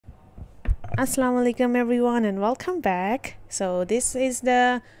Assalamu alaikum everyone and welcome back. So this is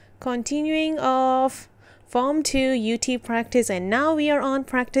the continuing of Form 2 UT practice, and now we are on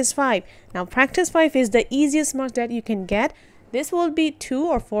practice 5. Now practice 5 is the easiest mark that you can get. This will be 2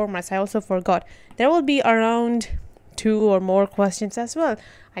 or 4 marks. I also forgot. There will be around 2 or more questions as well.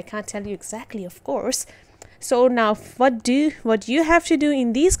 I can't tell you exactly, of course. So now what you have to do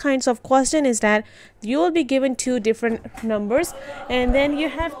in these kinds of question is that you will be given 2 different numbers, and then you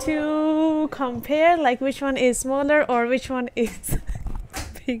have to compare like which one is smaller or which one is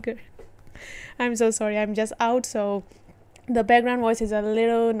bigger. I'm so sorry, I'm just out, so the background voice is a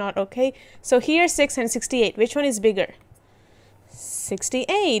little not okay. So here 6 and 68, which one is bigger?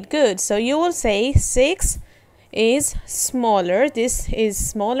 68. Good. So you will say 6 is smaller, this is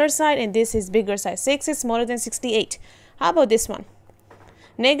smaller side, and this is bigger side. 6 is smaller than 68. How about this one?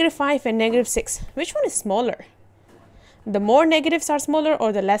 -5 and -6, which one is smaller? The more negatives are smaller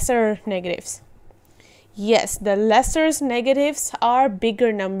or the lesser negatives? Yes, the lesser negatives are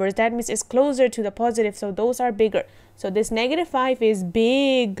bigger numbers. That means it's closer to the positive, so those are bigger. So this -5 is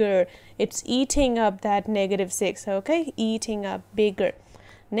bigger. It's eating up that -6. Okay, eating up, bigger.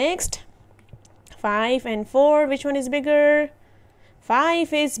 Next, 5 and 4, which one is bigger?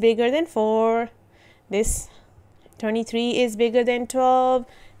 5 is bigger than 4. This 23 is bigger than 12.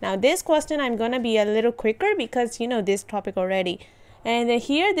 Now this question I'm gonna be a little quicker because you know this topic already. And then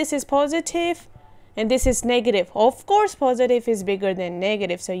here this is positive and this is negative. Of course positive is bigger than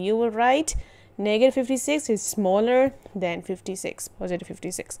negative, so you will write -56 is smaller than 56, positive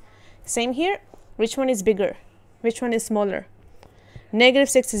 56. Same here. Which one is bigger? Which one is smaller?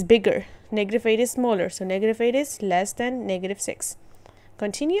 -6 is bigger. -8 is smaller, so -8 is less than -6.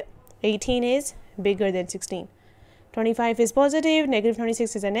 Continue. 18 is bigger than 16. 25 is positive,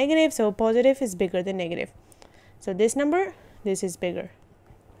 -26 is a negative, so positive is bigger than negative. So this number, this is bigger.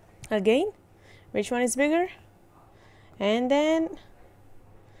 Again, which one is bigger? And then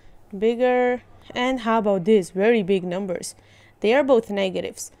bigger. And how about this? Very big numbers. They are both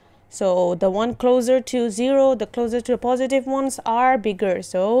negatives. So the one closer to 0, the closer to the positive ones are bigger.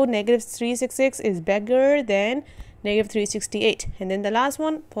 So -366 is bigger than -368. And then the last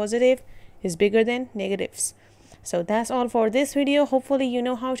one, positive, is bigger than negatives. So that's all for this video. Hopefully you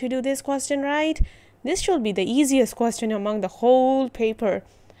know how to do this question right. This should be the easiest question among the whole paper.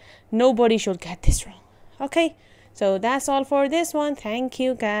 Nobody should get this wrong. Okay, so that's all for this one. Thank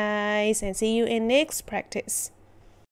you guys, and see you in next practice.